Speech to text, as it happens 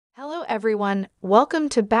everyone, welcome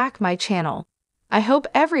to back my channel. I hope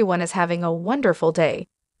everyone is having a wonderful day.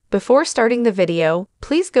 Before starting the video,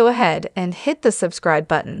 please go ahead and hit the subscribe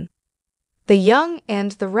button. The Young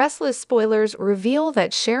and the Restless spoilers reveal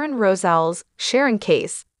that Sharon Rosal's Sharon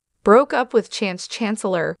case broke up with Chance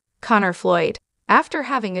Chancellor Connor Floyd after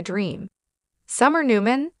having a dream. Summer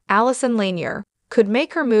Newman, Allison Lanier, could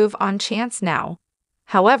make her move on Chance now.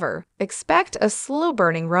 However, expect a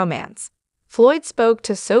slow-burning romance. Floyd spoke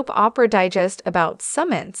to Soap Opera Digest about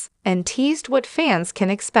Summons and teased what fans can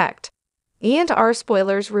expect. E&R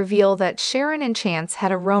spoilers reveal that Sharon and Chance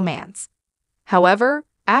had a romance. However,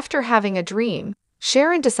 after having a dream,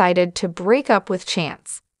 Sharon decided to break up with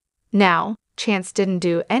Chance. Now, Chance didn't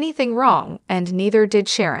do anything wrong and neither did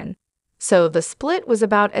Sharon, so the split was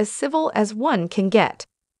about as civil as one can get.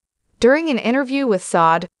 During an interview with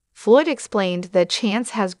SOD, Floyd explained that Chance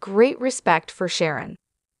has great respect for Sharon.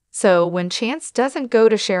 So when Chance doesn't go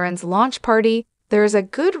to Sharon's launch party, there is a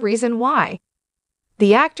good reason why.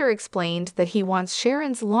 The actor explained that he wants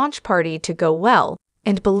Sharon's launch party to go well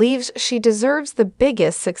and believes she deserves the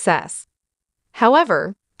biggest success.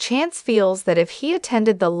 However, Chance feels that if he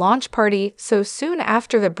attended the launch party so soon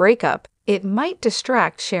after the breakup, it might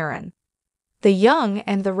distract Sharon. The Young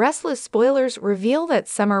and the Restless spoilers reveal that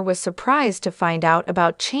Summer was surprised to find out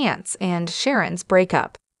about Chance and Sharon's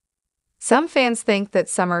breakup. Some fans think that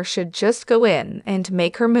Summer should just go in and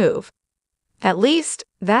make her move. At least,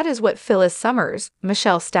 that is what Phyllis Summers,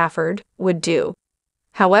 Michelle Stafford, would do.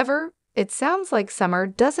 However, it sounds like Summer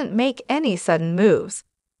doesn't make any sudden moves.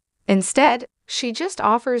 Instead, she just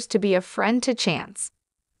offers to be a friend to Chance.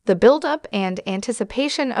 The build-up and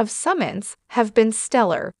anticipation of Summons have been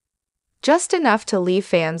stellar. Just enough to leave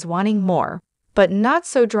fans wanting more, but not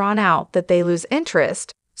so drawn out that they lose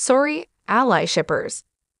interest. Sorry, ally shippers.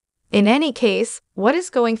 In any case, what is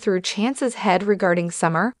going through Chance's head regarding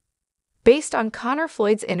Summer? Based on Connor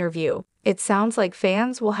Floyd's interview, it sounds like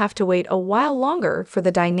fans will have to wait a while longer for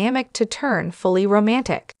the dynamic to turn fully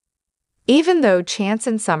romantic. Even though Chance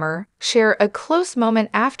and Summer share a close moment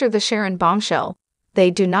after the Sharon bombshell, they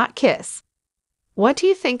do not kiss. What do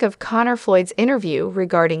you think of Connor Floyd's interview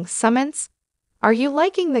regarding Summons? Are you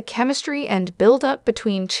liking the chemistry and build-up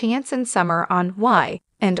between Chance and Summer on why?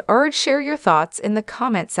 And share your thoughts in the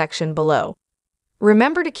comment section below.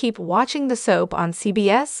 Remember to keep watching the soap on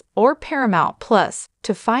CBS or Paramount Plus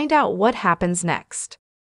to find out what happens next.